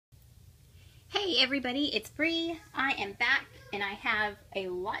Hey everybody, it's Bree. I am back and I have a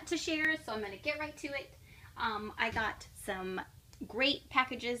lot to share, so I'm going to get right to it. I got some great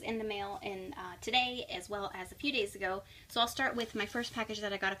packages in the mail today as well as a few days ago. So I'll start with my first package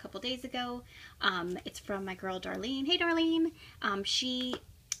that I got a couple days ago. It's from my girl Darlene. Hey Darlene! She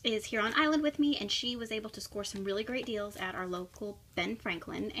is here on island with me and she was able to score some really great deals at our local Ben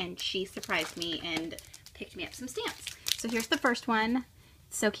Franklin, and she surprised me and picked me up some stamps. So here's the first one.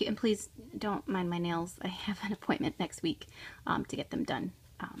 So cute, and please don't mind my nails. I have an appointment next week to get them done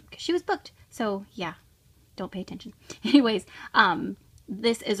because she was booked. So yeah, don't pay attention. Anyways,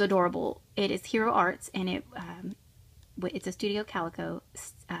 this is adorable. It is Hero Arts, and it's a Studio Calico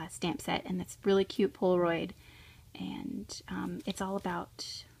stamp set, and it's really cute Polaroid, and it's all about.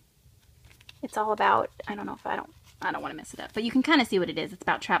 I don't know if I don't want to mess it up, but you can kind of see what it is. It's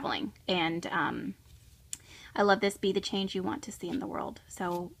about traveling, and I love this, be the change you want to see in the world.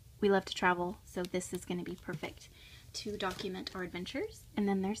 So we love to travel, so this is going to be perfect to document our adventures. And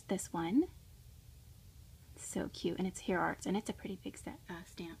then there's this one. So cute, and it's Hero Arts, and it's a pretty big stamp.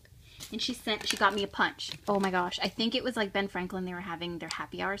 And she got me a punch. Oh my gosh, I think it was like Ben Franklin, they were having their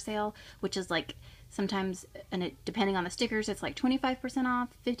happy hour sale, which is like sometimes, and depending on the stickers, it's like 25% off,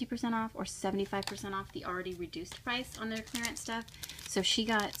 50% off, or 75% off the already reduced price on their clearance stuff. So she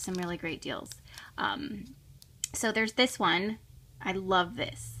got some really great deals. So there's this one. I love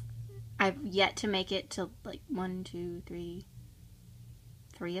this. I've yet to make it to like 1, 2,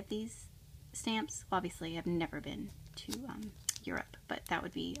 3 of these stamps. Obviously, I've never been to Europe, but that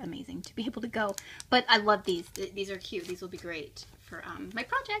would be amazing to be able to go. But I love these. These are cute. These will be great for my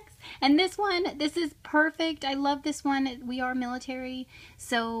projects. And this one, this is perfect. I love this one. We are military,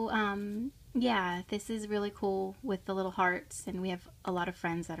 so yeah, this is really cool with the little hearts, and we have a lot of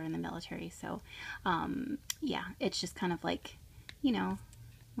friends that are in the military, so yeah, it's just kind of like, you know,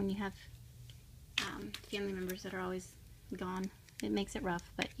 when you have family members that are always gone, it makes it rough,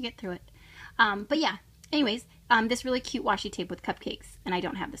 but you get through it. But yeah, anyways, this really cute washi tape with cupcakes, and I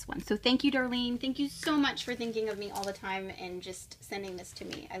don't have this one. So thank you, Darlene. Thank you so much for thinking of me all the time and just sending this to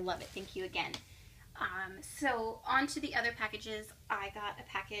me. I love it. Thank you again. So on to the other packages. I got a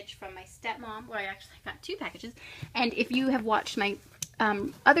package from my stepmom, well, I actually got 2 packages, and if you have watched my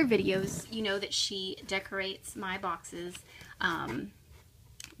other videos, you know that she decorates my boxes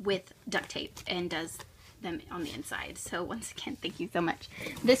with duct tape and does them on the inside. So once again, thank you so much.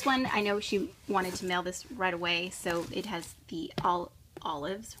 This one, I know she wanted to mail this right away, so it has the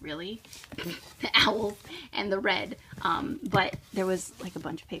olives, really, the owls, and the red, but there was like a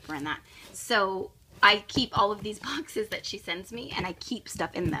bunch of paper in that. So I keep all of these boxes that she sends me, and I keep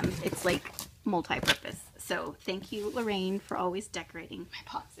stuff in them. It's like multi-purpose. So thank you, Lorraine, for always decorating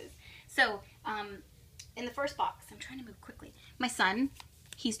my boxes. So in the first box, I'm trying to move quickly. My son,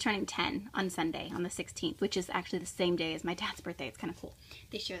 he's turning 10 on Sunday, on the 16th, which is actually the same day as my dad's birthday. It's kind of cool.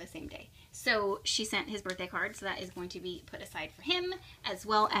 They share the same day. So she sent his birthday card, so that is going to be put aside for him, as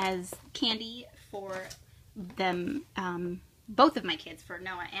well as candy for them, both of my kids, for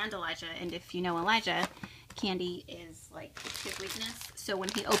Noah and Elijah. And if you know Elijah, candy is like his weakness. So when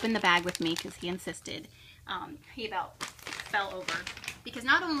he opened the bag with me, because he insisted, he about fell over. Because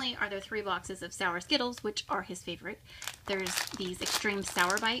not only are there 3 boxes of sour Skittles, which are his favorite, there's these extreme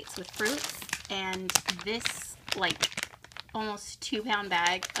sour bites with fruits, and this like almost 2-pound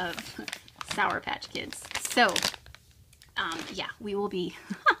bag of Sour Patch Kids. So yeah, we will be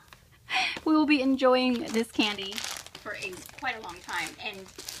we will be enjoying this candy for quite a long time. And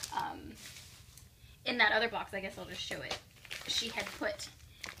in that other box, I guess I'll just show it, she had put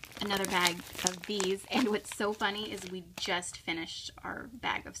another bag of these, and what's so funny is we just finished our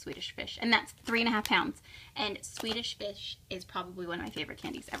bag of Swedish Fish, and that's 3.5 pounds, and Swedish Fish is probably one of my favorite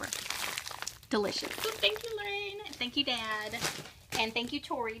candies ever. Delicious. So thank you, Lorraine, and thank you, Dad, and thank you,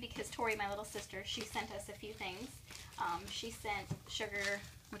 Tori, because Tori, my little sister, she sent us a few things. She sent Sugar,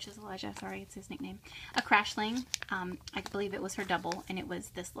 which is Elijah, sorry, it's his nickname, a Crashling. I believe it was her double, and it was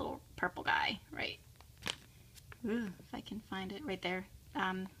this little purple guy, right? Ooh, if I can find it right there.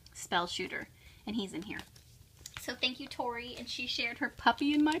 Spell Shooter, and he's in here. So thank you, Tori, and she shared her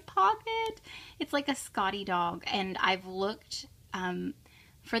puppy in my pocket. It's like a Scotty dog, and I've looked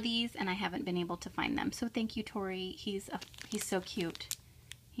for these, and I haven't been able to find them. So thank you, Tori. He's so cute.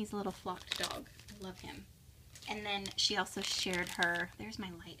 He's a little flocked dog. I love him. And then she also shared her. There's my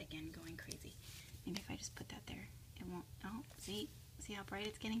light again, going crazy. Maybe if I just put that there, it won't. Oh, see how bright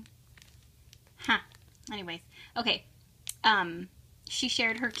it's getting. Huh. Anyways, okay. She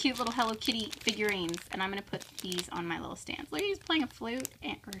shared her cute little Hello Kitty figurines, and I'm going to put these on my little stands. Look, he's playing a flute,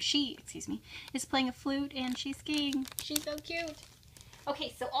 or she, excuse me, is playing a flute, and she's skiing. She's so cute.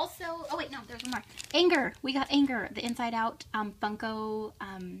 Okay, so also, oh wait, no, there's one more. Anger. We got Anger, the Inside Out Funko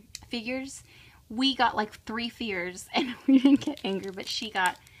figures. We got like 3 fears, and we didn't get Anger, but she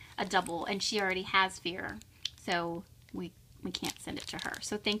got a double, and she already has fear, so we can't send it to her.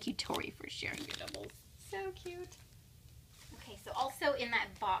 So thank you, Tori, for sharing your doubles. So cute. Okay, so also in that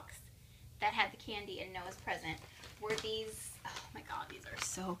box that had the candy and Noah's present were these, oh my god, these are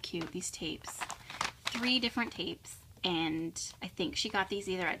so cute, these tapes. 3 different tapes, and I think she got these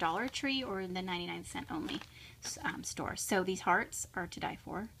either at Dollar Tree or in the 99-cent only store. So these hearts are to die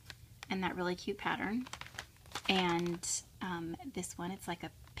for, and that really cute pattern. And this one, it's like a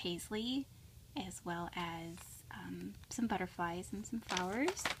paisley, as well as some butterflies and some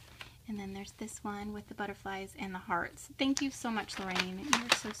flowers. And then there's this one with the butterflies and the hearts. Thank you so much, Lorraine.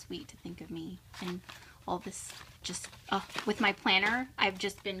 You're so sweet to think of me and all this. Just with my planner, I've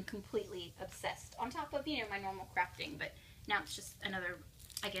just been completely obsessed. On top of, you know, my normal crafting, but now it's just another,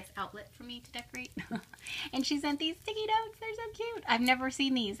 I guess, outlet for me to decorate. And she sent these sticky notes. They're so cute. I've never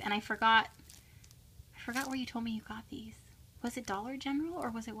seen these, and I forgot where you told me you got these. Was it Dollar General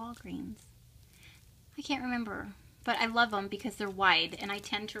or was it Walgreens? I can't remember, but I love them because they're wide, and I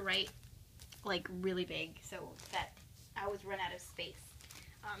tend to write like really big, so that I always run out of space.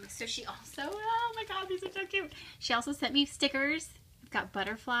 So she also, oh my god, these are so cute. She also sent me stickers. I've got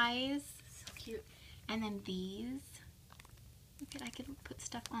butterflies, so cute. And then these. Look at, I could put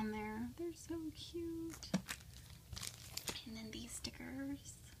stuff on there. They're so cute. And then these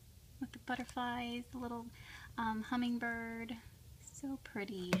stickers with the butterflies, the little hummingbird. So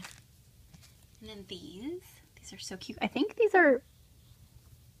pretty. And then these are so cute. I think these are,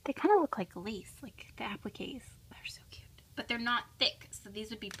 they kind of look like lace, like the appliques. They're so cute. But they're not thick, so these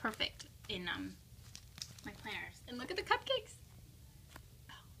would be perfect in my planners. And look at the cupcakes.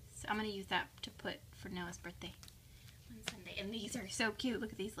 Oh, so I'm going to use that to put for Noah's birthday on Sunday. And these are so cute.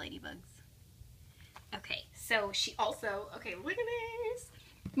 Look at these ladybugs. Okay, so she also, okay, look at these.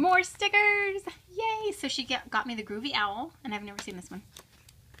 More stickers. Yay. So she got me the Groovy Owl, and I've never seen this one.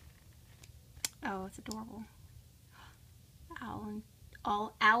 Oh, it's adorable. Owl,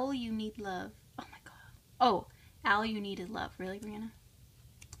 you need love. Oh my god. Oh, Owl, you needed love. Really, Brianna?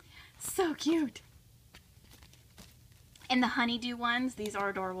 So cute. And the honeydew ones, these are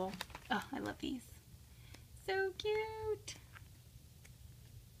adorable. Oh, I love these. So cute.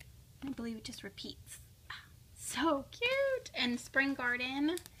 I believe it just repeats. So cute. And Spring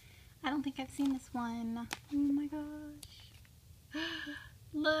Garden. I don't think I've seen this one. Oh my gosh.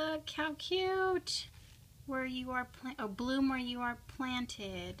 Look how cute. Where you are bloom where you are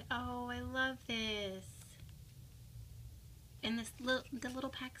planted. Oh, I love this. And this the little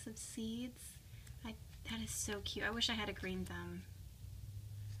packs of seeds. That is so cute. I wish I had a green thumb.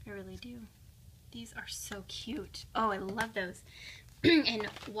 I really do. These are so cute. Oh, I love those. And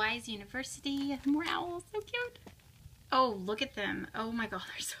Wise University. More owls. So cute. Oh, look at them. Oh my god,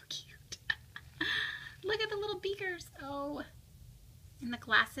 they're so cute. Look at the little beakers. Oh. And the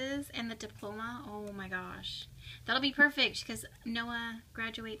glasses and the diploma. Oh my gosh. That'll be perfect because Noah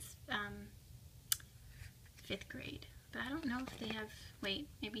graduates 5th grade. But I don't know if they have, wait,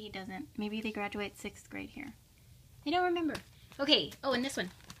 maybe he doesn't. Maybe they graduate 6th grade here. I don't remember. Okay, oh, and this one.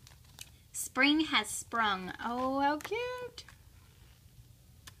 Spring has sprung. Oh, how cute.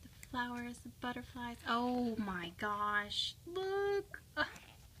 The flowers, the butterflies. Oh my gosh. Look. Oh,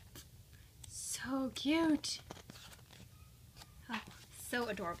 so cute. Oh, so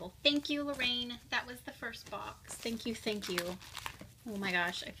adorable. Thank you, Lorraine. That was the first box. Thank you, thank you. Oh my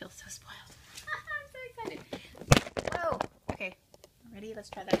gosh, I feel so spoiled. I'm so excited. Whoa. Okay, ready? Let's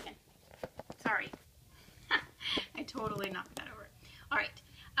try that again. Sorry. I totally knocked that over. All right.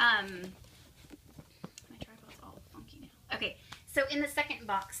 My tripod's all funky now. Okay, so in the second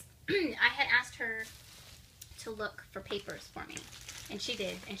box, I had asked her to look for papers for me, and she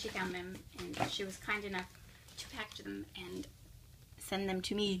did, and she found them, and she was kind enough to package them and send them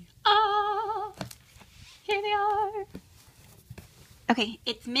to me. Oh, here they are. Okay,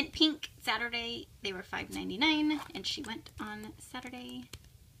 it's mint pink. Saturday, they were $5.99, and she went on Saturday.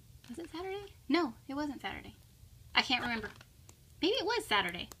 Was it Saturday? No, it wasn't Saturday. I can't remember. Maybe it was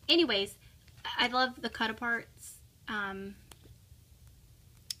Saturday. Anyways, I love the cut-aparts,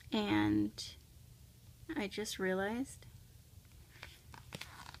 and I just realized,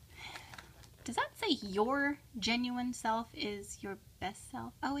 does that say your genuine self is your best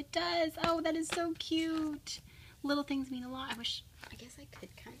self? Oh, it does. Oh, that is so cute. Little things mean a lot. I guess I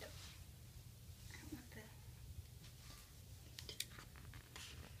could kind of. I don't want the.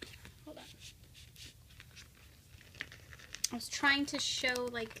 Hold on. I was trying to show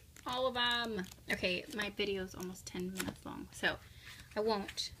like all of them. Okay, my video is almost 10 minutes long, so I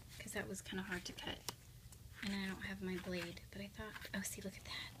won't, because that was kind of hard to cut. And I don't have my blade, but I thought, oh, see, look at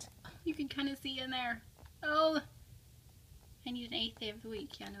that. Oh, you can kind of see in there. Oh, I need an 8th day of the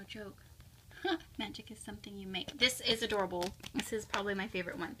week. Yeah, no joke. Magic is something you make. This is adorable. This is probably my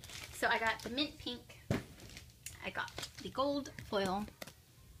favorite one. So I got the mint pink. I got the gold foil.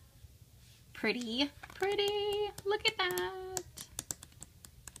 Pretty, pretty. Look at that.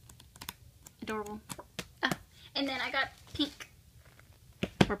 Adorable. And then I got pink,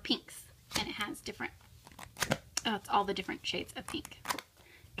 or pinks, and it has different, it's all the different shades of pink.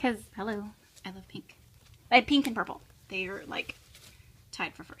 Because, hello, I love pink. I had pink and purple. They are like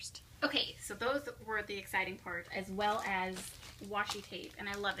tied for first. Okay, so those were the exciting part, as well as washi tape, and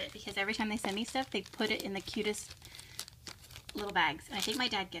I love it because every time they send me stuff, they put it in the cutest little bags, and I think my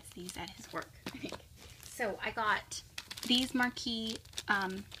dad gets these at his work, I think. So I got these marquee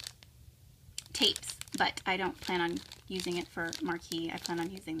tapes, but I don't plan on using it for marquee. I plan on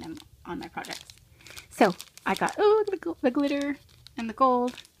using them on my projects. So I got, oh, the glitter and the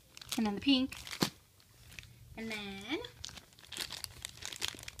gold, and then the pink, and then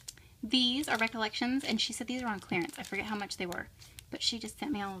these are Recollections, and she said these are on clearance. I forget how much they were, but she just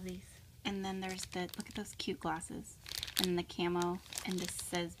sent me all of these. And then there's the, look at those cute glasses, and then the camo, and this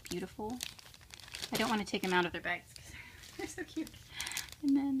says beautiful. I don't want to take them out of their bags because they're so cute.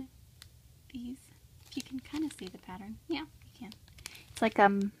 And then these, if you can kind of see the pattern. Yeah, you can. It's like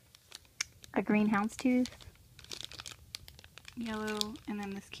a green houndstooth, yellow, and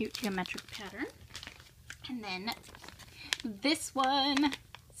then this cute geometric pattern. And then this one,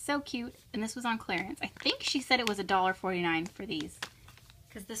 so cute, and this was on clearance. I think she said it was $1.49 for these,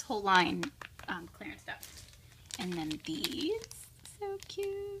 because this whole line clearance stuff. And then these, so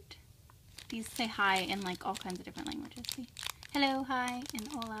cute. These say hi in like all kinds of different languages. See? Hello, hi, and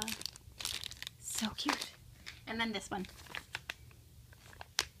hola. So cute. And then this one.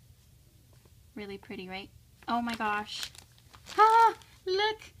 Really pretty, right? Oh my gosh. Ah,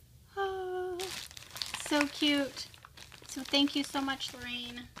 look. Oh, so cute. So thank you so much,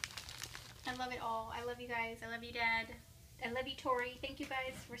 Lorraine. I love it all. I love you guys. I love you, Dad. I love you, Tori. Thank you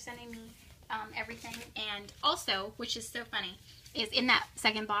guys for sending me everything. And also, which is so funny, is in that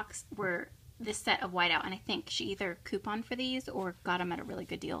second box were this set of whiteout, and I think she either couponed for these or got them at a really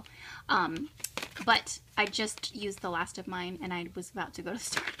good deal. But I just used the last of mine, and I was about to go to the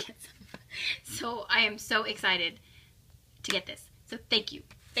store and get some. So I am so excited to get this. So thank you.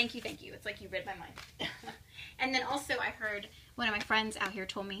 Thank you, thank you. It's like you read my mind. And then also I heard one of my friends out here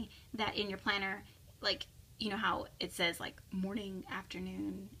told me that in your planner, like, you know how it says like morning,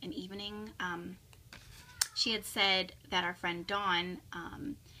 afternoon, and evening? She had said that our friend Dawn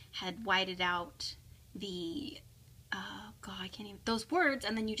had whited out the, God, I can't even, those words,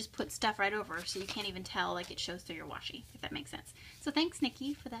 and then you just put stuff right over, so you can't even tell, like it shows through your washi, if that makes sense. So thanks,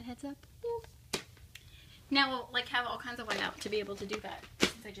 Nikki, for that heads up. Ooh. Now we'll like have all kinds of whiteout to be able to do that,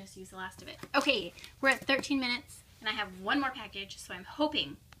 since I just used the last of it. Okay, we're at 13 minutes, and I have one more package, so I'm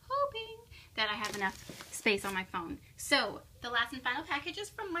hoping that I have enough space on my phone. So the last and final package is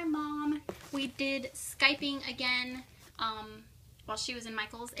from my mom. We did Skyping again while she was in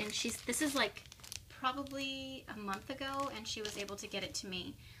Michael's, and this is like probably a month ago, and she was able to get it to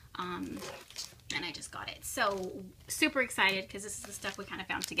me, and I just got it. So super excited because this is the stuff we kind of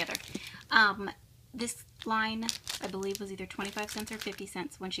found together. This line, I believe, was either 25 cents or 50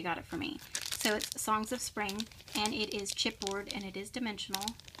 cents when she got it for me. So it's Songs of Spring, and it is chipboard, and it is dimensional.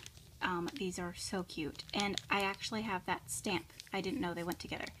 These are so cute, and I actually have that stamp. I didn't know they went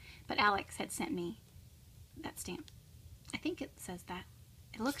together, but Alex had sent me that stamp. I think it says that.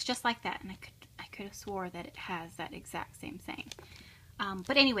 It looks just like that, and I could have swore that it has that exact same thing.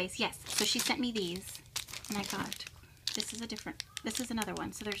 But anyways, yes, so she sent me these, and I got, this is another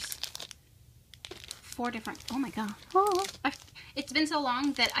one. So there's 4 different, oh my god. Oh, it's been so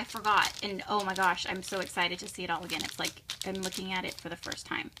long that I forgot, and oh my gosh, I'm so excited to see it all again. It's like I'm looking at it for the first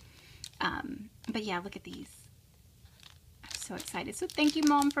time. But yeah, look at these. I'm so excited. So thank you,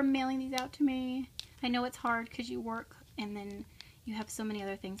 Mom, for mailing these out to me. I know it's hard because you work and then you have so many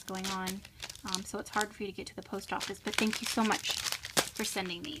other things going on. So it's hard for you to get to the post office, but thank you so much for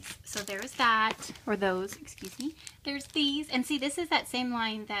sending these. So there's that, or those, excuse me. There's these, and see, this is that same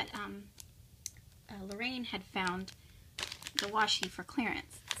line that Lorraine had found the washi for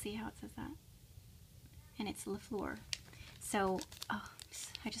clearance. See how it says that? And it's LaFleur. So, oh,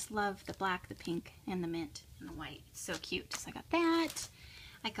 I just love the black, the pink, and the mint, and the white. It's so cute. So I got that.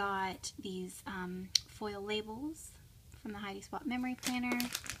 I got these foil labels from the Heidi Swap Memory Planner.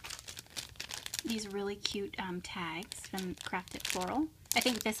 These really cute tags from Craft It Floral. I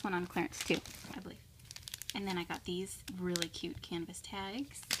think this one on clearance too, I believe. And then I got these really cute canvas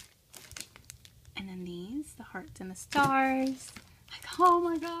tags. And then these, the hearts and the stars. Like, oh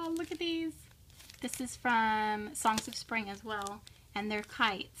my god, look at these. This is from Songs of Spring as well. And they're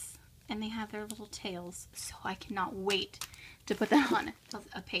kites. And they have their little tails. So I cannot wait to put that on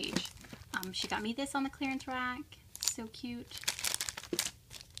a page. She got me this on the clearance rack. So cute.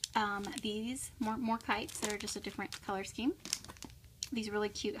 These, more kites that are just a different color scheme. These really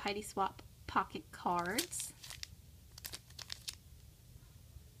cute Heidi Swapp pocket cards.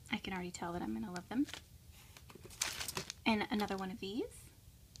 I can already tell that I'm going to love them. And another one of these.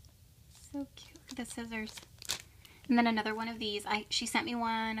 So cute. Look at the scissors. And then another one of these. She sent me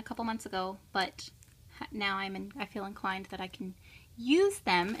one a couple months ago, but now I feel inclined that I can use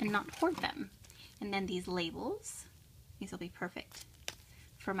them and not hoard them. And then these labels. These will be perfect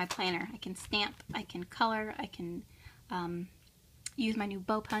for my planner. I can stamp, I can color, I can use my new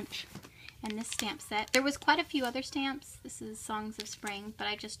bow punch. And this stamp set, there was quite a few other stamps. This is Songs of Spring, but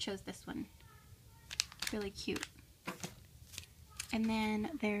I just chose this one. Really cute. And then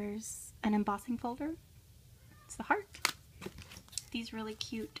there's an embossing folder. It's the heart. These really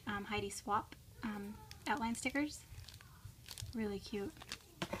cute Heidi Swapp outline stickers. Really cute.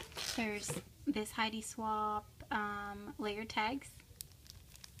 There's this Heidi Swapp layered tags.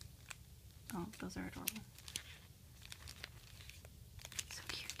 Oh, those are adorable. So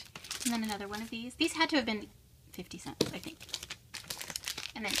cute. And then another one of these. These had to have been 50 cents, I think.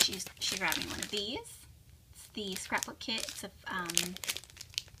 And then she grabbed me one of these. It's the scrapbook kit. It's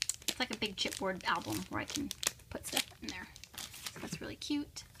like a big chipboard album where I can put stuff in there. So that's really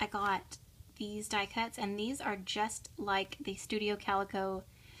cute. I got these die cuts, and these are just like the Studio Calico.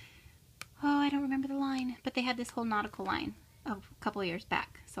 Oh, I don't remember the line, but they had this whole nautical line a couple of years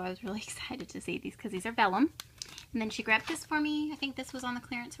back. So I was really excited to see these because these are vellum. And then she grabbed this for me. I think this was on the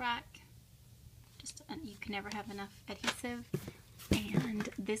clearance rack. Just, you can never have enough adhesive. And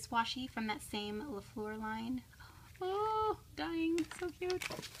this washi from that same LaFleur line. Oh, dying. So cute.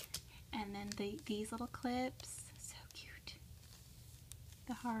 And then these little clips. So cute.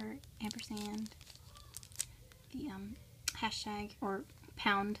 The heart, ampersand. The hashtag or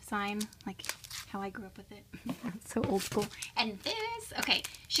pound sign, like how I grew up with it. So old school. And this, okay,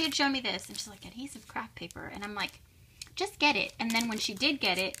 she had shown me this, and she's like, adhesive craft paper. And I'm like, just get it. And then when she did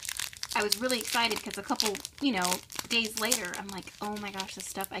get it, I was really excited because a couple, days later, I'm like, oh my gosh, the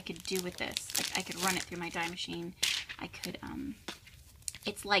stuff I could do with this. Like, I could run it through my die machine. I could,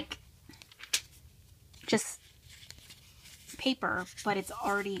 it's like just paper, but it's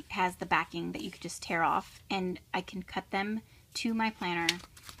already has the backing that you could just tear off. And I can cut them to my planner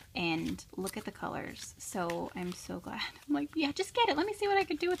and look at the colors. So I'm so glad. I'm like, yeah, just get it. Let me see what I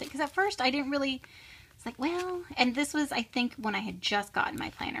could do with it. Because at first I didn't really, it's like, well, and this was, I think, when I had just gotten my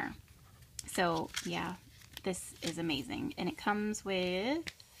planner. So yeah, this is amazing. And it comes with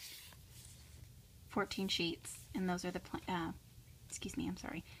 14 sheets. And those are the, excuse me, I'm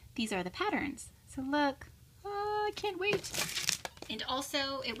sorry. These are the patterns. So look, oh, I can't wait. And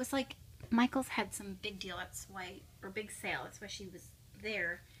also it was like, Michael's had some big deal, that's why, or big sale, that's why she was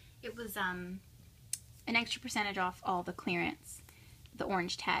there. It was an extra percentage off all the clearance, the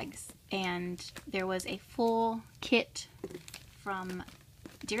orange tags, and there was a full kit from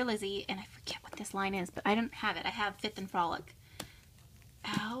Dear Lizzy, and I forget what this line is, but I don't have it. I have Fifth and Frolic.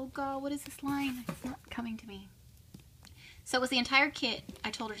 Oh god, what is this line? It's not coming to me. So it was the entire kit.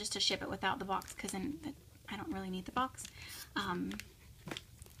 I told her just to ship it without the box, because then I don't really need the box.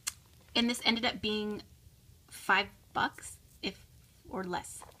 And this ended up being $5 or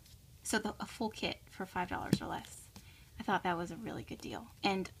less. So a full kit for $5 or less. I thought that was a really good deal.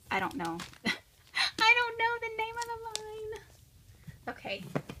 And I don't know. I don't know the name of the line. Okay.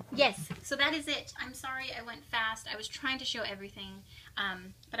 Yes. So that is it. I'm sorry I went fast. I was trying to show everything.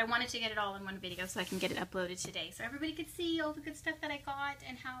 But I wanted to get it all in one video so I can get it uploaded today. So everybody could see all the good stuff that I got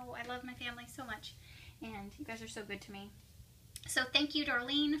and how I love my family so much. And you guys are so good to me. So thank you,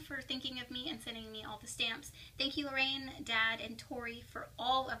 Darlene, for thinking of me and sending me all the stamps. Thank you, Lorraine, Dad, and Tori for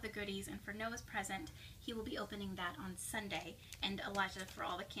all of the goodies and for Noah's present. He will be opening that on Sunday. And Elijah for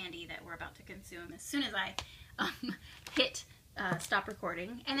all the candy that we're about to consume as soon as I hit stop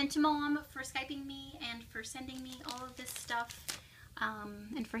recording. And then to Mom for Skyping me and for sending me all of this stuff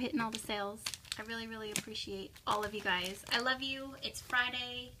and for hitting all the sales. I really, really appreciate all of you guys. I love you. It's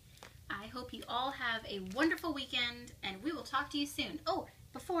Friday. I hope you all have a wonderful weekend, and we will talk to you soon. Oh,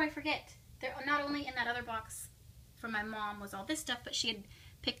 before I forget, there not only in that other box from my mom was all this stuff, but she had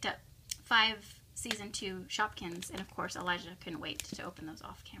picked up 5 Season 2 Shopkins, and of course Elijah couldn't wait to open those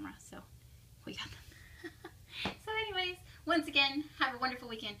off camera, so we got them. So anyways, once again, have a wonderful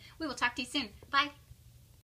weekend. We will talk to you soon. Bye.